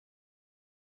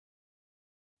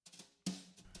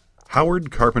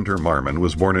Howard Carpenter Marmon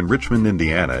was born in Richmond,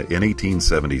 Indiana in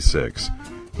 1876.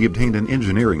 He obtained an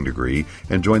engineering degree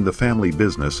and joined the family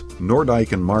business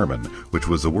Nordyke and Marmon, which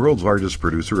was the world's largest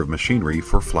producer of machinery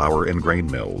for flour and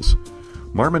grain mills.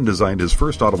 Marmon designed his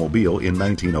first automobile in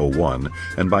 1901,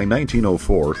 and by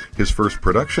 1904, his first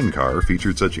production car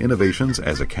featured such innovations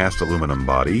as a cast aluminum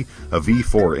body, a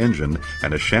V4 engine,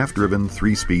 and a shaft-driven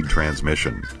 3-speed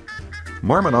transmission.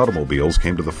 Marmon automobiles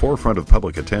came to the forefront of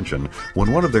public attention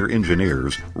when one of their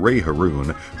engineers, Ray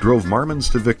Haroon, drove Marmons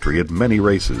to victory at many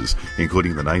races,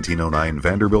 including the 1909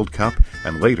 Vanderbilt Cup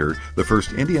and later the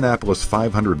first Indianapolis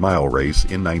 500-mile race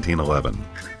in 1911.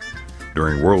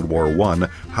 During World War I,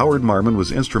 Howard Marmon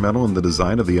was instrumental in the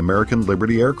design of the American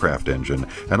Liberty aircraft engine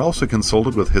and also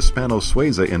consulted with Hispano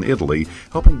Suiza in Italy,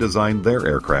 helping design their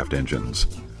aircraft engines.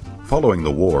 Following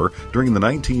the war, during the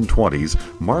 1920s,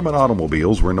 Marmon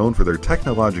automobiles were known for their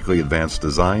technologically advanced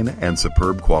design and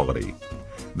superb quality.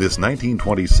 This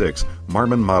 1926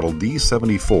 Marmon Model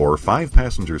D-74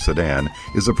 5-passenger sedan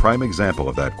is a prime example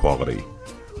of that quality.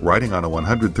 Riding on a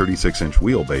 136-inch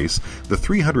wheelbase, the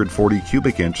 340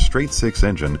 cubic inch straight-six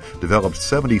engine developed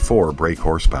 74 brake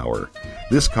horsepower.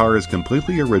 This car is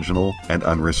completely original and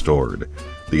unrestored.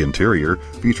 The interior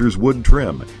features wood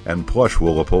trim and plush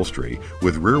wool upholstery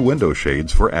with rear window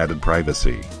shades for added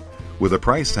privacy. With a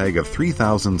price tag of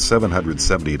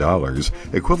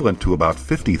 $3,770, equivalent to about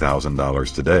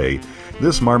 $50,000 today,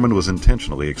 this Marmon was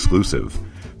intentionally exclusive.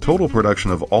 Total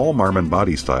production of all Marmon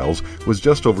body styles was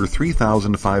just over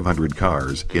 3,500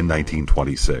 cars in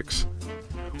 1926.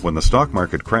 When the stock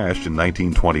market crashed in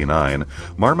 1929,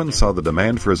 Marmon saw the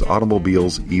demand for his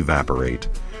automobiles evaporate.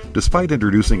 Despite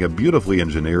introducing a beautifully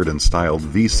engineered and styled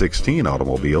V16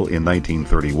 automobile in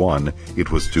 1931,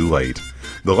 it was too late.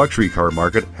 The luxury car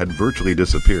market had virtually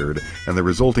disappeared, and the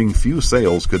resulting few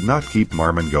sales could not keep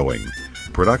Marmon going.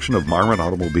 Production of Marmon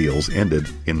automobiles ended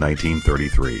in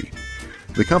 1933.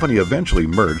 The company eventually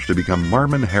merged to become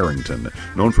Marmon Harrington,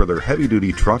 known for their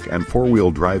heavy-duty truck and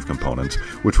four-wheel drive components,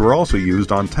 which were also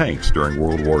used on tanks during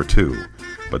World War II.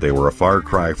 But they were a far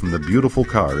cry from the beautiful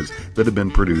cars that had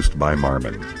been produced by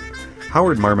Marmon.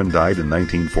 Howard Marmon died in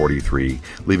 1943,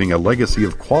 leaving a legacy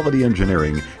of quality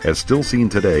engineering as still seen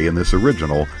today in this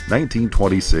original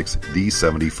 1926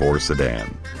 D-74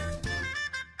 sedan.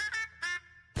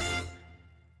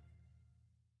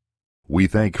 We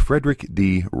thank Frederick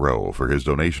D. Rowe for his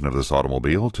donation of this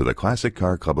automobile to the Classic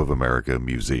Car Club of America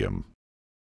Museum.